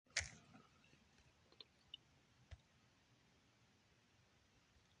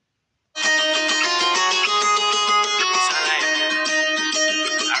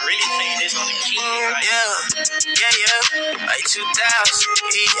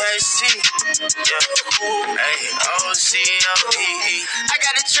USC. Yeah. Hey, OCOPE. I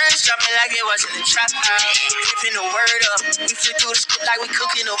got the church jumping like it was in the trap house. Flipping the word up. We flip through the script like we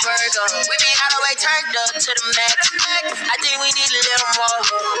cooking a burger. We be all the way turned up to the max. I think we need a little more.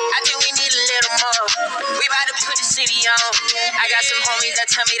 We about to put the city on. I got some homies that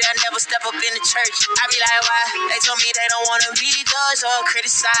tell me they'll never step up in the church. I be like, why? They told me they don't wanna be judged or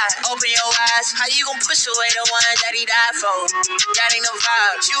criticized. Open your eyes. How you gon' push away the one that he died for? That ain't no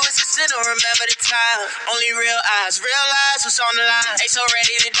vibe. You was a sinner, remember the time. Only real eyes. Realize what's on the line. They so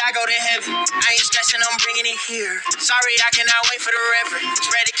ready to die, go to heaven. I ain't stressing, I'm bringing it here. Sorry, I cannot wait for the reverend.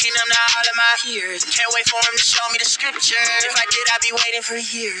 Spread the kingdom to all of my peers. Can't wait for him to show me the scripture. If I did, I'd be waiting for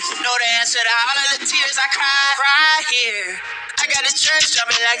years. Know the answer to all of the tears I cried right here. I got the church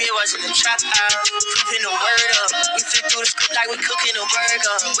jumping like it was in the trap house. Flipping the word up. We flip through the script like we cooking a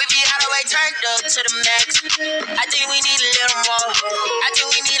burger. We be all the way turned up to the max. I think we need a little more.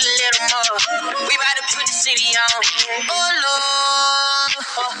 We about to put the city on. Oh Lord.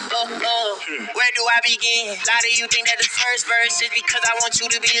 Where do I begin? A lot of you think that the first verse is because I want you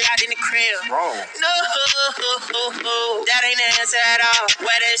to be loud in the crib. Wrong. No, that ain't the answer at all.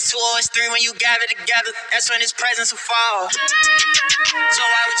 Whether it's 2 or it's 3, when you gather together, that's when his presence will fall. So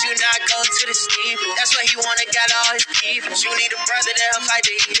why would you not go to the steeple? That's where he wanna gather all his people. You need a brother to help fight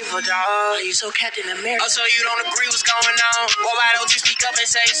the evil, dog. You so Captain America. Oh, so you don't agree what's going on? Well, why don't you speak up and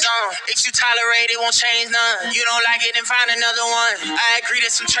say something? If you tolerate it, won't change none. You don't like it, then find another one. I agree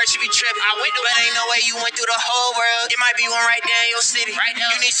that some church should be tripping. But ain't no way you went through the whole world. It might be one right there in your city. Right now.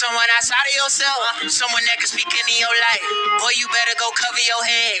 You need someone outside of yourself. Someone that can speak into your life. Boy, you better go cover your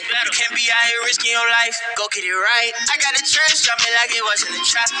head. You can't be out here risking your life. Go get it right. I got the church jumping like it was in the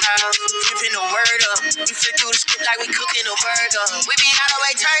trap house. Flipping the word up. We flip through the script like we cooking a burger. We be all the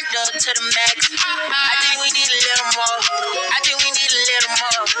way turned up to the max. I think we need a little more. I think we need a little more.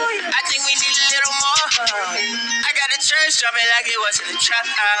 I got the church jumping like it was in the trap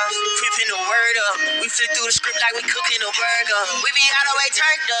house. Flipping the word up. We flip through the script like we cooking a burger. We be all the way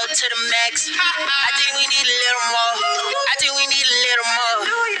turned up to the max. I think we need a little more.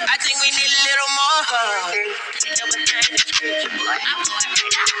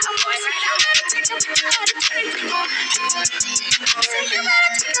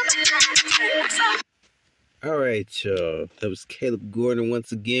 All right, y'all. That was Caleb Gordon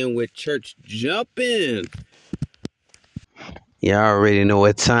once again with Church Jumping. Y'all already know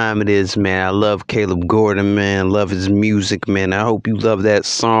what time it is, man. I love Caleb Gordon, man. Love his music, man. I hope you love that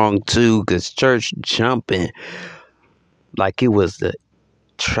song, too, because Church Jumping, like it was the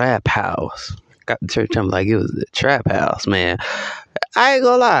trap house. Got the church jumping like it was the trap house, man. I ain't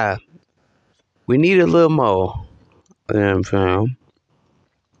gonna lie. We need a little more. Man, I'm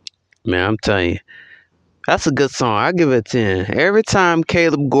telling you. That's a good song. I give it a 10. Every time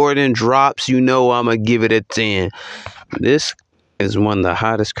Caleb Gordon drops, you know I'm going to give it a 10. This is one of the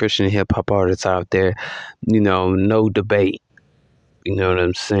hottest Christian hip-hop artists out there. You know, no debate. You know what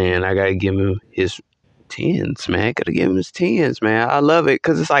I'm saying? I got to give him his 10s, man. Got to give him his 10s, man. I love it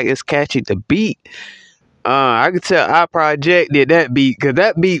because it's like it's catchy. The beat. I could tell I projected that beat because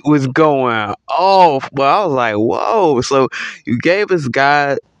that beat was going off. But I was like, whoa. So you gave us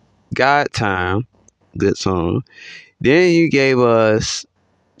God Time. Good song. Then you gave us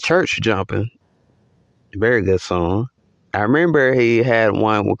Church Jumping. Very good song. I remember he had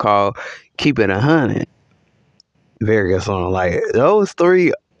one called Keep It 100. Very good song. Like those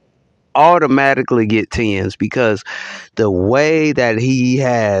 3 automatically get 10s because the way that he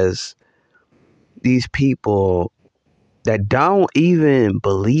has these people that don't even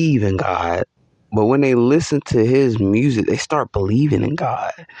believe in God, but when they listen to his music, they start believing in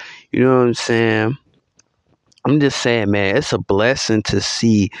God. You know what I'm saying? I'm just saying, man, it's a blessing to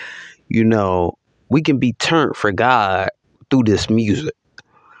see, you know, we can be turned for God through this music.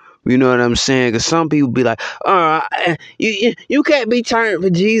 You know what I'm saying? Because some people be like, you can't be turned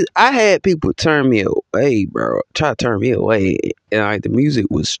for Jesus. I had people turn me away, bro. Try to turn me away. And like the music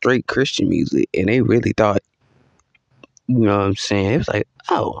was straight Christian music. And they really thought, you know what I'm saying? It was like,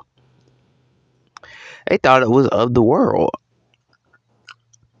 oh. They thought it was of the world.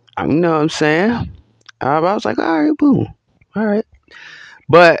 You know what I'm saying? I was like, all right, boom. All right.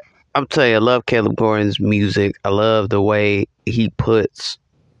 But I'm telling you, I love Caleb Gordon's music. I love the way he puts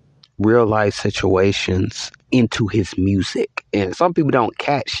real life situations into his music. And some people don't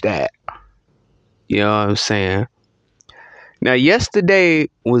catch that. You know what I'm saying? Now, Yesterday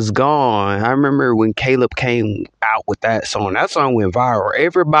was gone. I remember when Caleb came out with that song. That song went viral.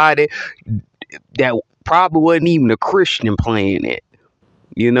 Everybody that probably wasn't even a Christian playing it.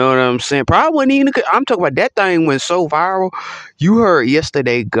 You know what I'm saying? Probably wasn't even. I'm talking about that thing went so viral. You heard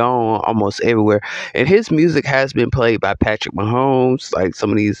Yesterday Gone almost everywhere, and his music has been played by Patrick Mahomes. Like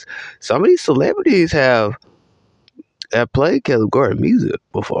some of these celebrities have played Caleb Gordon music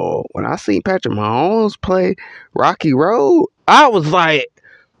before. When I seen Patrick Mahomes play Rocky Road, I was like,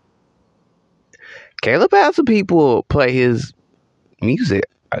 Caleb had some people play his music.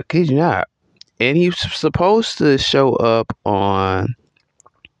 I kid you not. And he's supposed to show up on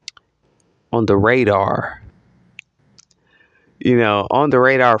the radar. You know, on the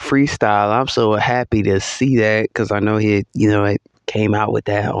radar freestyle. I'm so happy to see that because I know he, it came out with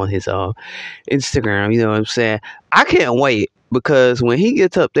that on his Instagram. You know what I'm saying? I can't wait because when he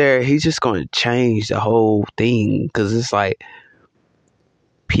gets up there, he's just going to change the whole thing because it's like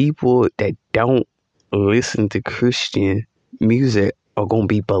people that don't listen to Christian music are going to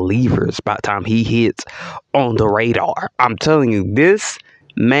be believers by the time he hits on the radar. I'm telling you, this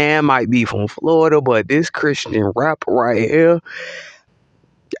man might be from Florida, but this Christian rapper right here,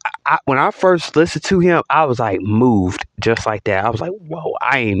 when I first listened to him, I was like moved just like that. I was like, whoa,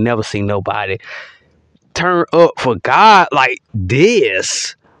 I ain't never seen nobody turn up for God like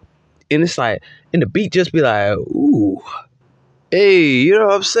this. And it's like, and the beat just be like, ooh, hey, you know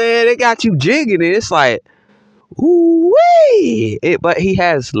what I'm saying? They got you jigging it. It's like, ooh, wee. But he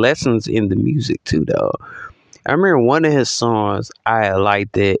has lessons in the music too, though. I remember one of his songs, I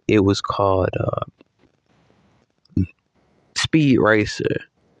liked it. It was called Speed Racer.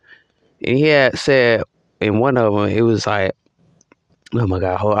 And he had said in one of them, it was like, oh my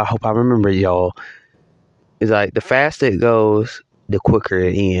God, I hope I remember, y'all. It's like, the faster it goes, the quicker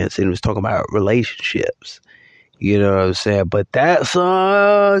it ends. And it was talking about relationships. You know what I'm saying? But that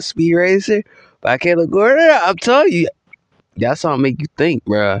song, Speed Racer, by Caleb Gordon, I'm telling you, that song make you think,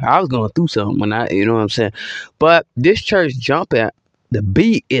 bro. I was going through something when you know what I'm saying? But this church jumping, the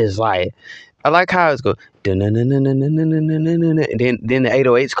beat is like, I like how it's going, and then the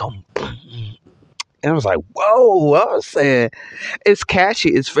 808s come. And I was like, whoa, I was saying, it's catchy.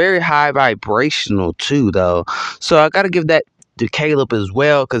 It's very high vibrational too, though. So I got to give that to Caleb as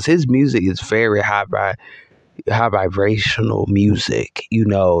well, because his music is very high vibrational music. You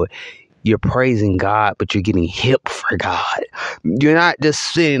know, you're praising God, but you're getting hip for God. You're not just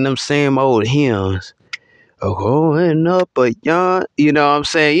singing them same old hymns. Oh, going up a yawn. You know what I'm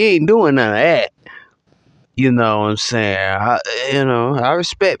saying? You ain't doing none of that. You know what I'm saying? I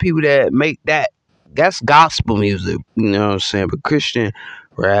respect people that make that. That's gospel music. You know what I'm saying? But Christian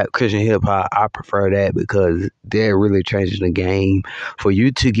rap, Christian hip hop, I prefer that because they're really changing the game. For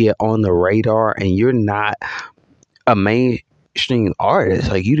you to get on the radar and you're not a mainstream artist,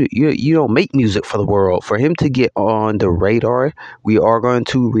 like you don't make music for the world. For him to get on the radar, we are going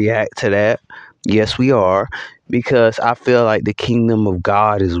to react to that. Yes, we are, because I feel like the kingdom of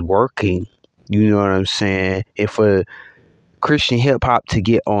God is working. You know what I'm saying? And for Christian hip hop to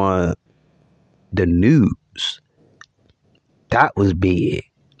get on the news, that was big.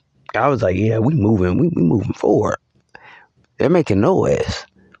 I was like, yeah, we moving forward. They're making noise.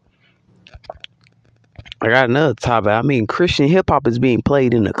 I got another topic. I mean, Christian hip hop is being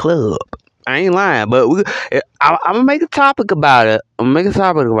played in the club. I ain't lying, but I'm gonna make a topic about it.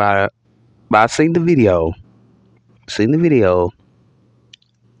 But I seen the video,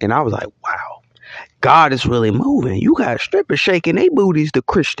 and I was like, wow, God is really moving. You got strippers shaking their booties to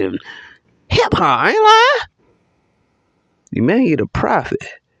Christian hip hop. I ain't lying. You man, you're the prophet.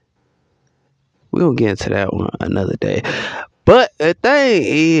 We'll get into that one another day. But the thing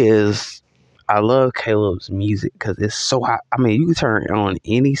is, I love Caleb's music because it's so hot. I mean, you can turn on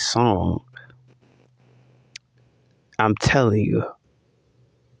any song. I'm telling you,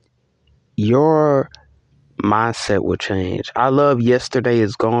 your mindset will change. I love Yesterday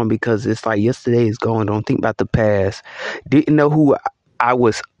Is Gone because it's like yesterday is gone. Don't think about the past. Didn't know who I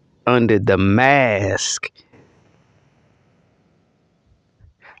was under the mask.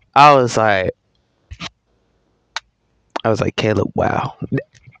 I was like, Caleb, wow.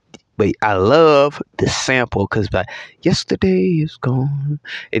 But I love the sample because like yesterday is gone.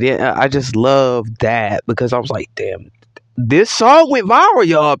 And then I just love that because I was like, damn, this song went viral,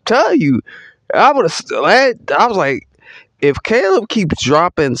 y'all. I'm telling you. I was like, if Caleb keeps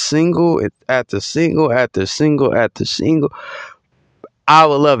dropping single after single after single after single, I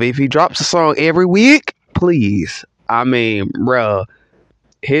would love it. If he drops a song every week, please. I mean, bro,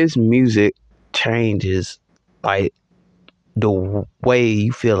 his music changes like the way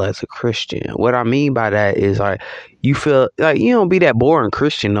you feel as a Christian. What I mean by that is like you feel like you don't be that boring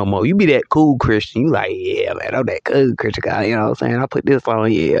Christian no more. You be that cool Christian. You like, yeah, man, I'm that cool Christian guy. You know what I'm saying? I put this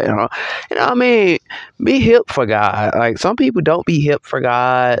on, yeah, you know what I mean? Be hip for God. Like some people don't be hip for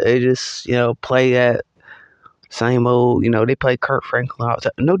God. They just play that same old. They play Kurt Franklin all the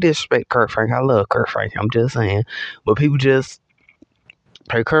time. No disrespect, Kurt Franklin. I love Kurt Franklin. I'm just saying, but people just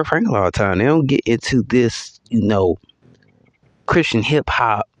play Kurt Franklin all the time. They don't get into this, Christian hip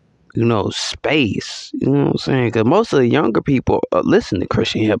hop, space. You know what I'm saying? Because most of the younger people listen to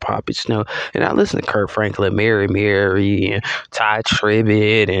Christian hip hop. And I listen to Kurt Franklin, Mary Mary, and Ty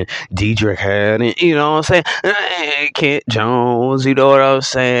Tribbett, and Deidre Head, and you know what I'm saying? And Kent Jones, you know what I'm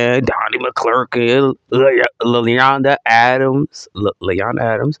saying? Donnie McClurkin, Leonda Adams,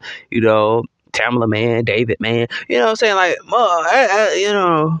 Tamala Man, David Man. You know what I'm saying? Like,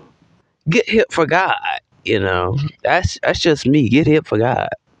 get hip for God. That's just me. Get hip for God.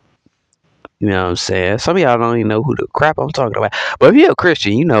 You know what I'm saying? Some of y'all don't even know who the crap I'm talking about. But if you're a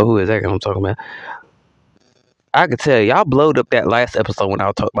Christian, you know who exactly I'm talking about. I could tell y'all blowed up that last episode when I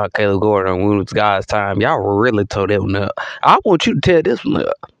was talking about Caleb Gordon when it was God's time. Y'all really tore that one up. I want you to tear this one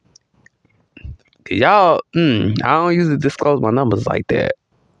up. Cause y'all, I don't usually disclose my numbers like that.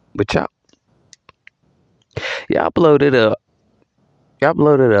 But y'all blowed it up. Y'all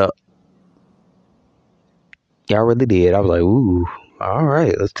really did. I was like, ooh. All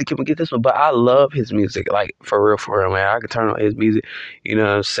right, let's think and get this one. But I love his music, like for real, man. I could turn on his music. You know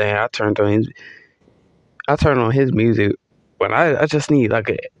what I'm saying? I turn on his music when I just need like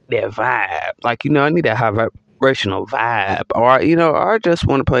that vibe. Like I need that high vibrational vibe, or or I just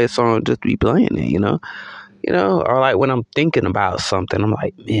want to play a song just to be playing it. Or like when I'm thinking about something, I'm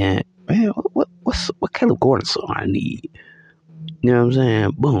like, man, what Caleb Gordon song I need? You know what I'm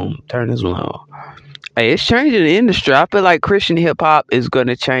saying? Boom, turn this one on. Hey, it's changing the industry. I feel like Christian hip hop is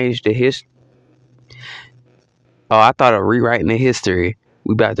gonna change the history. Oh, I thought of rewriting the history.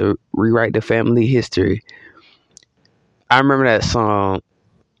 We about to rewrite the family history. I remember that song.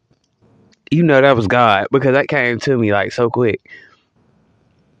 That was God because that came to me like so quick.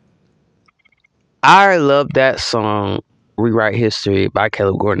 I love that song, "Rewrite History" by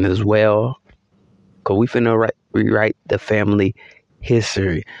Caleb Gordon as well. Cause we finna rewrite the family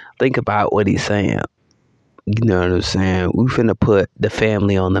history. Think about what he's saying. You know what I'm saying? We finna put the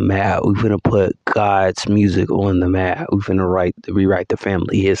family on the map. We finna put God's music on the map. We finna rewrite the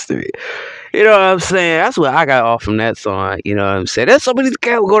family history. You know what I'm saying? That's what I got off from that song. You know what I'm saying? There's so many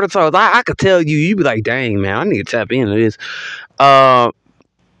Caleb Gordon songs. I could tell you be like, dang, man, I need to tap into this.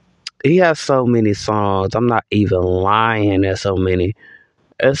 He has so many songs. I'm not even lying. There's so many.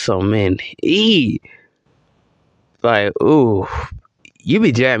 Like, ooh. You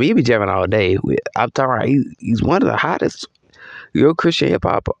be jamming all day. I'm talking. He's one of the hottest Christian hip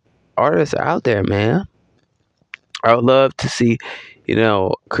hop artists out there, man. I would love to see,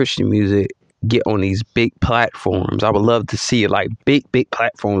 Christian music get on these big platforms. I would love to see it like big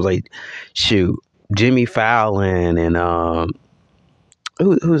platforms, like Jimmy Fallon and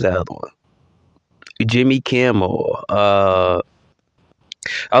who's that other one? Jimmy Kimmel. I'd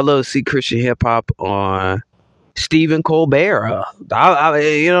love to see Christian hip hop on Stephen Colbert.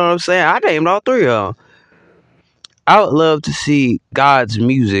 You know what I'm saying? I named all three of them. I would love to see God's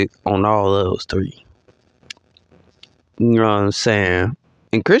music on all those three. You know what I'm saying?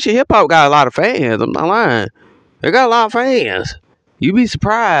 And Christian hip hop got a lot of fans. I'm not lying. They got a lot of fans. You'd be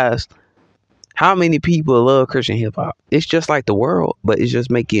surprised how many people love Christian hip hop. It's just like the world, but it's just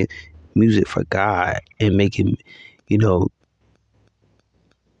making music for God and making,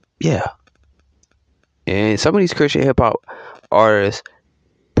 yeah. And some of these Christian hip hop artists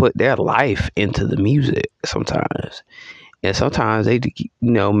put their life into the music sometimes. And sometimes they,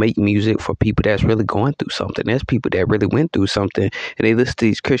 make music for people that's really going through something. There's people that really went through something and they listen to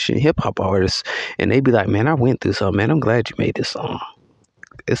these Christian hip hop artists and they be like, man, I went through something, man. I'm glad you made this song.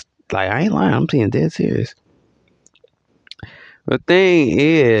 It's like, I ain't lying. I'm being dead serious. The thing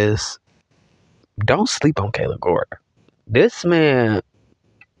is, don't sleep on Caleb Gordon. This man,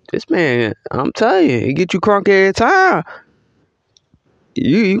 I'm telling you, he get you crunk every time.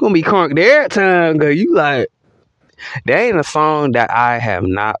 You gonna be crunk every time, cause you like, there ain't a song that I have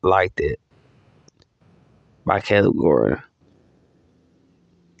not liked it by Caleb Gordon.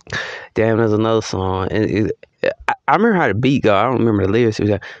 Damn, there's another song. And I remember how the beat go. I don't remember the lyrics. It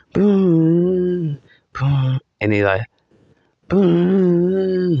was like boom, boom, and he like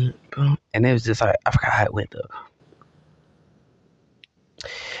boom, boom, and it was just like, I forgot how it went though.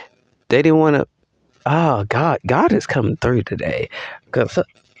 They didn't want to. Oh God is coming through today. Cause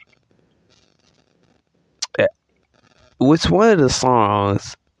which one of the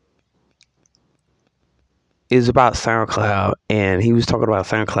songs is about SoundCloud, and he was talking about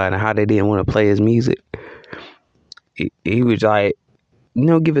SoundCloud and how they didn't want to play his music. He was like,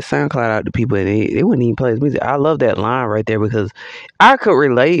 give a SoundCloud out to people, and they wouldn't even play his music. I love that line right there because I could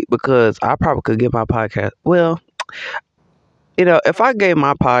relate, because I probably could get my podcast. Well, if I gave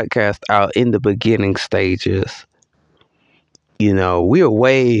my podcast out in the beginning stages, we're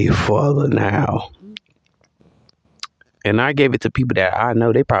way further now. And I gave it to people that I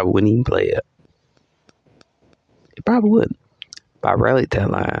know, they probably wouldn't even play it. They probably wouldn't. But I rarely that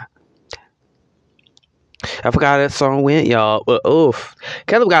line. I forgot how that song went, y'all. But oof,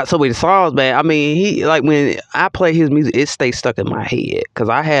 Caleb got so many songs, man. I mean, he when I play his music, it stays stuck in my head because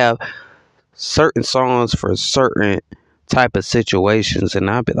I have certain songs for certain type of situations, and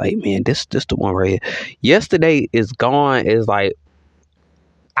I'll be like, man, this the one right here. Yesterday Is Gone is like,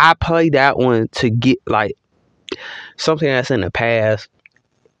 I play that one to get like something that's in the past.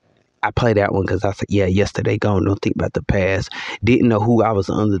 I play that one because I said, yeah, yesterday gone. Don't think about the past. Didn't know who I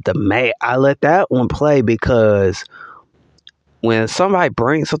was under the mat. I let that one play because when somebody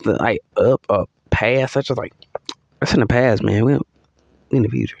brings something like up a past, such as like, that's in the past, man. We in the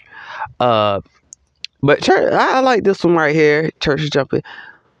future. But church, I like this one right here. Church is Jumping.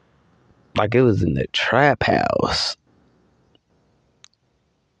 Like it was in the trap house.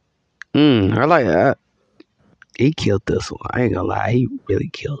 I like that. He killed this one. I ain't gonna lie. He really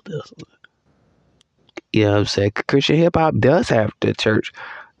killed this one. You know what I'm saying? Christian hip hop does have the church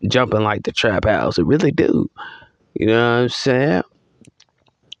jumping like the trap house. It really do. You know what I'm saying?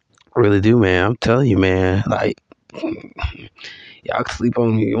 Really do, man. I'm telling you, man. Like, y'all can sleep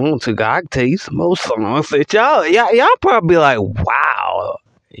on me if you want to. God, I can tell you some more songs that y'all probably be like, wow,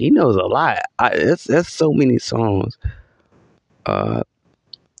 he knows a lot. That's so many songs. I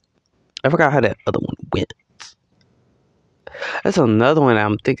forgot how that other one went. That's another one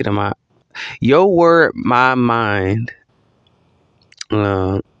I'm thinking about. Your Word, My Mind.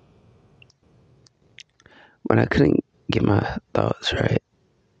 When I couldn't get my thoughts right.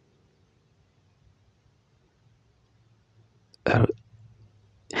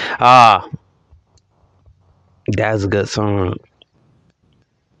 That's a good song.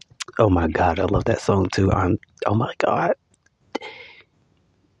 Oh my God, I love that song too. Oh my God.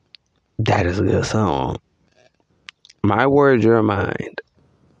 That is a good song. My word, your mind.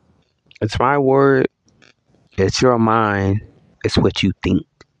 It's my word. It's your mind. It's what you think.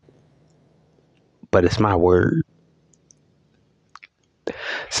 But it's my word.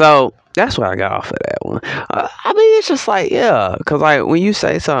 So that's what I got off of that one. I mean, it's just like, yeah. Because like when you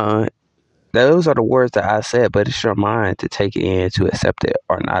say something, those are the words that I said. But it's your mind to take it in, to accept it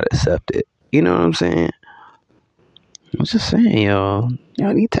or not accept it. You know what I'm saying? I'm just saying, y'all.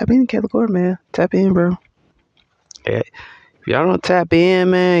 Y'all need to tap in, Caleb Gordon, man. Tap in, bro. Yeah. If y'all don't tap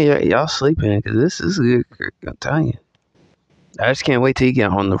in, man, y'all sleeping. Because this is good. I'm telling you. I just can't wait till you get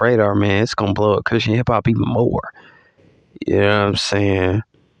on the radar, man. It's going to blow up Christian hip hop even more. You know what I'm saying?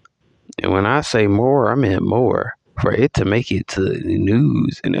 And when I say more, I mean more. For it to make it to the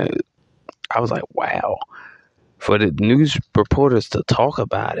news. And I was like, wow. For the news reporters to talk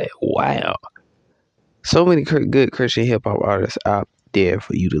about it. Wow. So many good Christian hip hop artists out there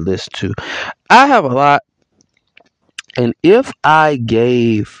for you to listen to. I have a lot. And if I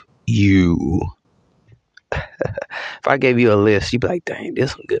gave you a list, you'd be like, dang,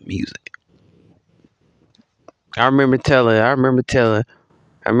 this is some good music. I remember telling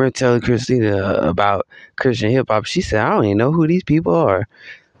Christina about Christian hip hop. She said, I don't even know who these people are.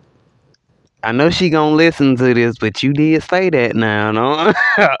 I know she gonna listen to this, but you did say that now, no?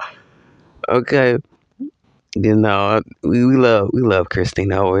 Okay. You know, we love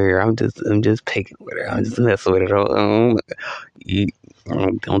Christina over here. I'm just picking with her. I'm just messing with her.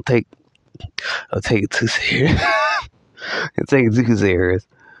 Don't take it too serious. Take it too serious.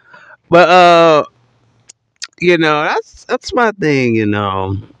 But that's my thing.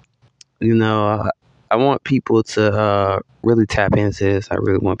 I want people to really tap into this. I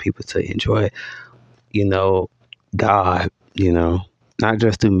really want people to enjoy, God. Not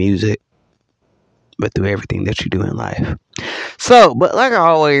just through music, but through everything that you do in life. So, but like I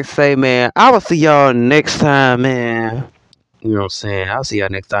always say, man, I will see y'all next time, man. You know what I'm saying? I'll see y'all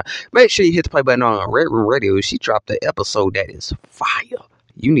next time. Make sure you hit the play button on Red Room Radio. She dropped the episode that is fire.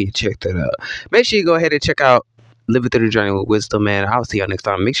 You need to check that out. Make sure you go ahead and check out Living Through the Journey with Wisdom, man. I'll see y'all next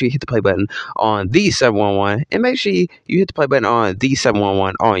time. Make sure you hit the play button on the 711. And make sure you hit the play button on the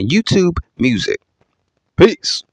 711 on YouTube Music. Peace.